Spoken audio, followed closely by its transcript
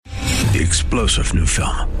the explosive new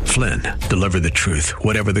film, Flynn, Deliver the Truth,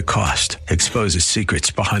 Whatever the Cost, exposes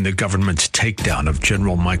secrets behind the government's takedown of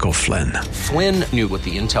General Michael Flynn. Flynn knew what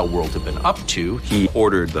the intel world had been up to. He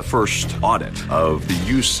ordered the first audit of the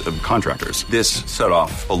use of contractors. This set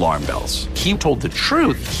off alarm bells. He told the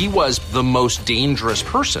truth. He was the most dangerous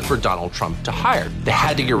person for Donald Trump to hire. They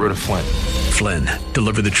had to get rid of Flynn. Flynn,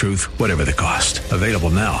 Deliver the Truth, Whatever the Cost. Available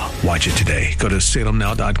now. Watch it today. Go to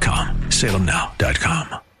salemnow.com.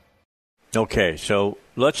 salemnow.com. Okay, so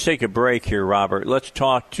let's take a break here, Robert. Let's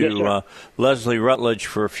talk to Leslie Rutledge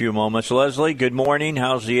for a few moments. Leslie, good morning.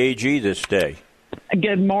 How's the AG this day?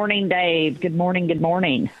 Good morning, Dave. Good morning. Good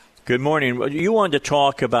morning. Good morning. You wanted to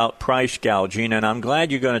talk about price gouging, and I'm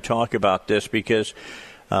glad you're going to talk about this because,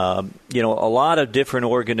 a lot of different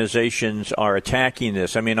organizations are attacking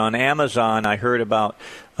this. I mean, on Amazon, I heard about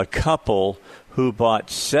a couple who bought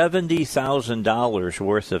 $70,000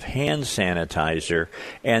 worth of hand sanitizer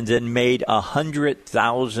and then made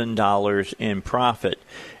 $100,000 in profit,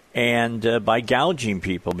 and by gouging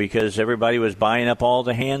people because everybody was buying up all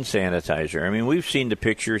the hand sanitizer. I mean, we've seen the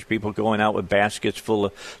pictures, people going out with baskets full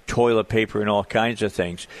of toilet paper and all kinds of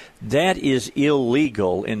things. That is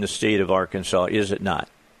illegal in the state of Arkansas, is it not?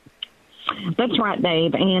 That's right,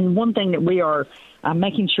 Dave. And one thing that we are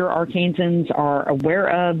making sure Arkansans are aware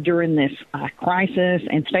of during this crisis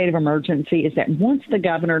and state of emergency is that once the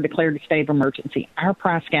governor declared a state of emergency, our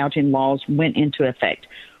price gouging laws went into effect.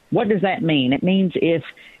 What does that mean? It means if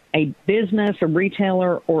a business, a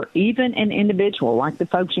retailer, or even an individual, like the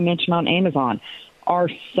folks you mentioned on Amazon, are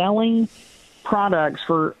selling products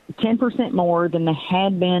for 10% more than they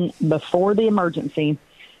had been before the emergency,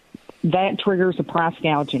 that triggers a price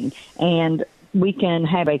gouging. And we can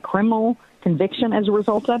have a criminal conviction as a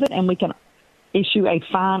result of it, and we can issue a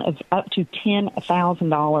fine of up to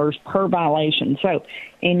 $10,000 per violation. So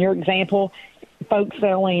in your example, folks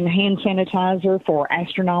selling hand sanitizer for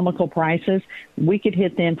astronomical prices, we could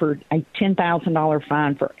hit them for a $10,000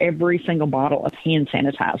 fine for every single bottle of hand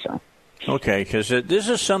sanitizer. Okay, because this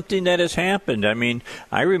is something that has happened. I mean,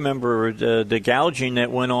 I remember the gouging that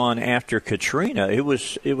went on after Katrina. It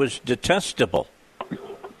was detestable.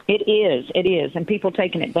 It is, and people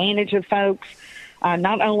taking advantage of folks.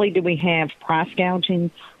 Not only do we have price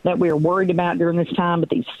gouging that we are worried about during this time, but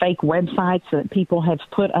these fake websites that people have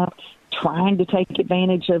put up trying to take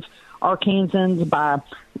advantage of Arkansans by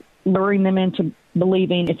luring them into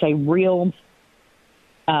believing it's a real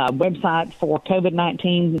website for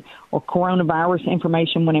COVID-19 or coronavirus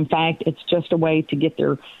information when, in fact, it's just a way to get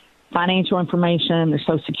their financial information, their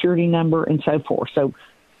Social Security number, and so forth. So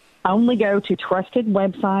only go to trusted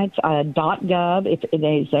websites, .gov. If it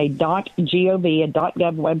is a .gov, a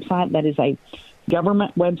 .gov website, that is a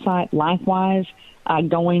government website. Likewise,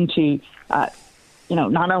 going to,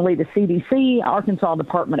 not only the CDC, Arkansas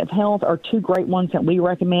Department of Health are two great ones that we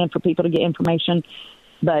recommend for people to get information.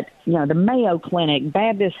 But, the Mayo Clinic,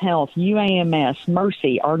 Baptist Health, UAMS,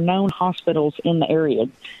 Mercy are known hospitals in the area.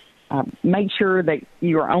 Make sure that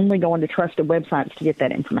you are only going to trusted websites to get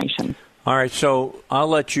that information. All right, so I'll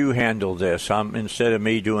let you handle this instead of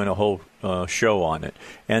me doing a whole show on it.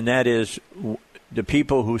 And that is the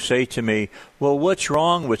people who say to me, well, what's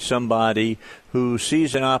wrong with somebody who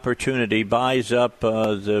sees an opportunity, buys up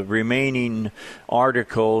the remaining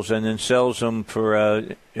articles, and then sells them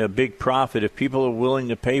for a big profit? If people are willing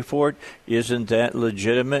to pay for it, isn't that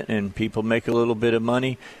legitimate and people make a little bit of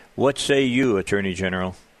money? What say you, Attorney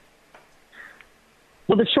General?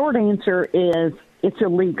 Well, the short answer is it's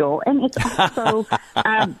illegal, and it's also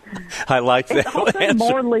I like that it's also answer.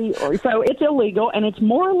 Morally, so it's illegal and it's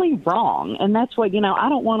morally wrong, and that's what I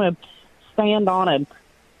don't want to stand on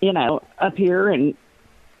up here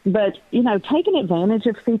but taking advantage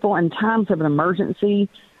of people in times of an emergency.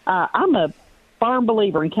 I'm a firm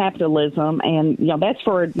believer in capitalism, and that's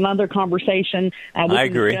for another conversation. We I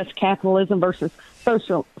agree. Discuss capitalism versus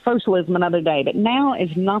socialism another day, but now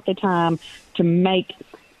is not the time to make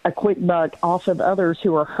a quick buck off of others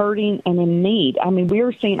who are hurting and in need. I mean, we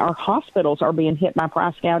are seeing our hospitals are being hit by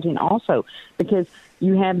price gouging also because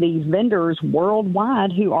you have these vendors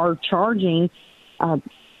worldwide who are charging $18,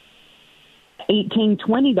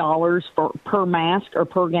 $20 per mask or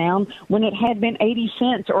per gown when it had been 80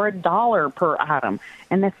 cents or $1 per item.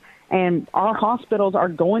 And our hospitals are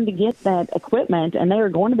going to get that equipment, and they are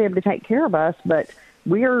going to be able to take care of us, but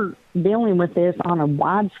we're dealing with this on a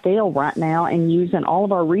wide scale right now and using all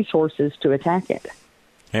of our resources to attack it.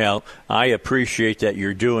 Well, I appreciate that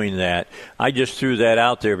you're doing that. I just threw that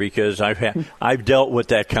out there because I've dealt with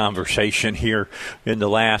that conversation here in the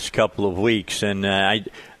last couple of weeks, and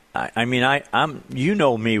I'm. You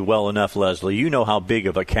know me well enough, Leslie. You know how big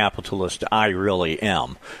of a capitalist I really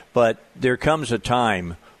am. But there comes a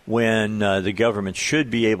time when the government should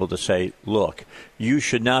be able to say, look, you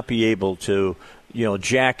should not be able to,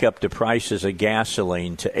 jack up the prices of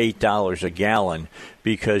gasoline to $8 a gallon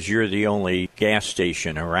because you're the only gas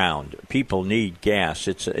station around. People need gas.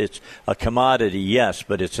 It's a commodity, yes,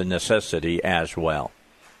 but it's a necessity as well.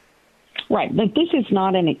 Right, but this is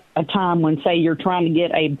not a time when, say, you're trying to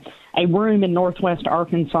get a room in Northwest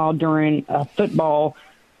Arkansas during a football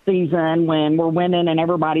season when we're winning and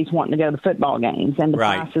everybody's wanting to go to football games and the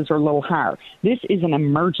prices are a little higher. This is an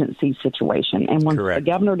emergency situation, and when the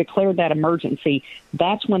governor declared that emergency,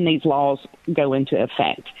 that's when these laws go into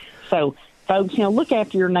effect. So, folks, look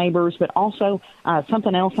after your neighbors, but also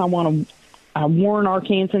something else I want to warn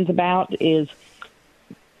Arkansans about is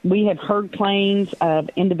we have heard claims of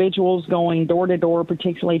individuals going door to door,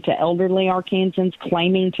 particularly to elderly Arkansans,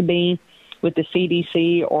 claiming to be with the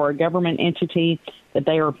CDC or a government entity, that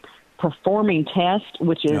they are performing tests,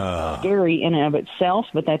 which is scary in and of itself,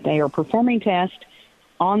 but that they are performing tests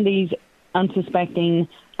on these unsuspecting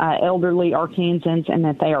elderly Arkansans and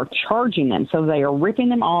that they are charging them. So they are ripping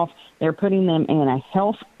them off. They're putting them in a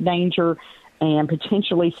health danger and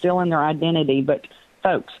potentially stealing their identity. But,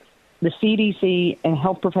 folks, the CDC and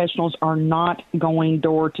health professionals are not going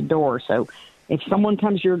door to door. So if someone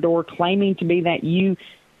comes to your door claiming to be that, you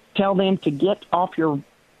tell them to get off your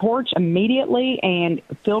porch immediately and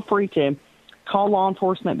feel free to call law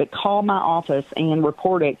enforcement, but call my office and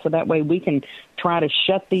report it so that way we can try to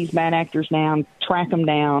shut these bad actors down, track them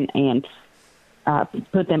down, and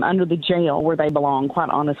put them under the jail where they belong, quite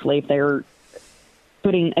honestly, if they're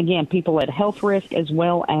putting, again, people at health risk as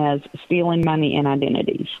well as stealing money and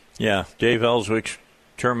identities. Yeah, Dave Ellswick's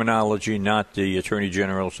terminology, not the Attorney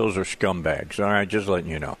General's. Those are scumbags. All right, just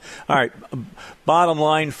letting you know. All right, bottom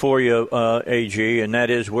line for you, AG, and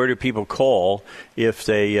that is, where do people call if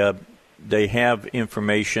they have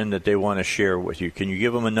information that they want to share with you? Can you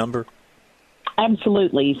give them a number?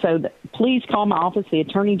 Absolutely. So please call my office, the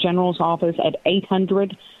Attorney General's office, at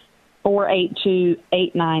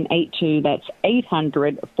 800-482-8982. That's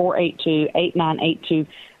 800-482-8982.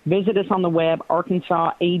 Visit us on the web,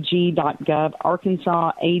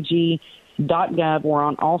 arkansasag.gov, arkansasag.gov. We're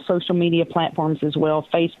on all social media platforms as well,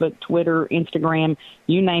 Facebook, Twitter, Instagram,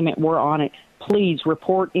 you name it, we're on it. Please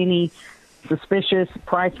report any suspicious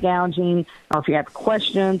price gouging, or if you have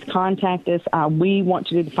questions, contact us. We want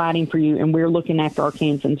to do the fighting for you, and we're looking after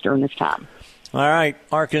Arkansans during this time. All right,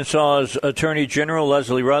 Arkansas's Attorney General,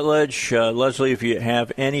 Leslie Rutledge. Leslie, if you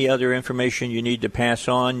have any other information you need to pass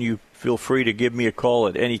on, you feel free to give me a call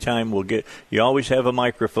at any time. You always have a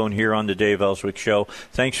microphone here on the Dave Ellswick Show.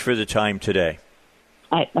 Thanks for the time today.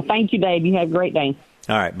 Thank you, Dave. You have a great day.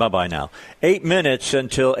 All right, bye-bye now. 8 minutes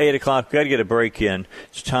until 8 o'clock. We've got to get a break in.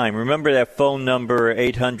 It's time. Remember that phone number,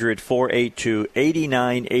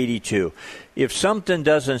 800-482-8982. If something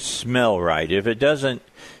doesn't smell right, if it doesn't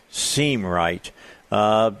seem right,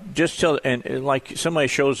 just tell, and like somebody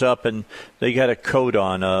shows up and they got a coat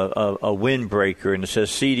on, a windbreaker, and it says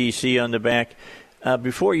CDC on the back.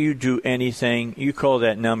 Before you do anything, you call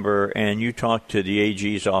that number and you talk to the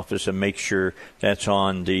AG's office and make sure that's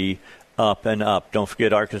on the up and up. Don't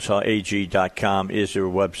forget, ArkansasAG.com is their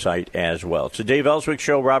website as well. It's the Dave Ellswick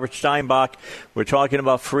Show. Robert Steinbach. We're talking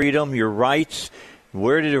about freedom, your rights.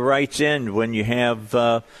 Where do the rights end when you have,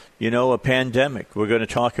 a pandemic? We're going to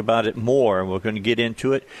talk about it more, and we're going to get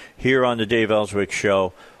into it here on the Dave Ellswick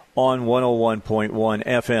Show on 101.1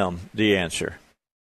 FM, The Answer.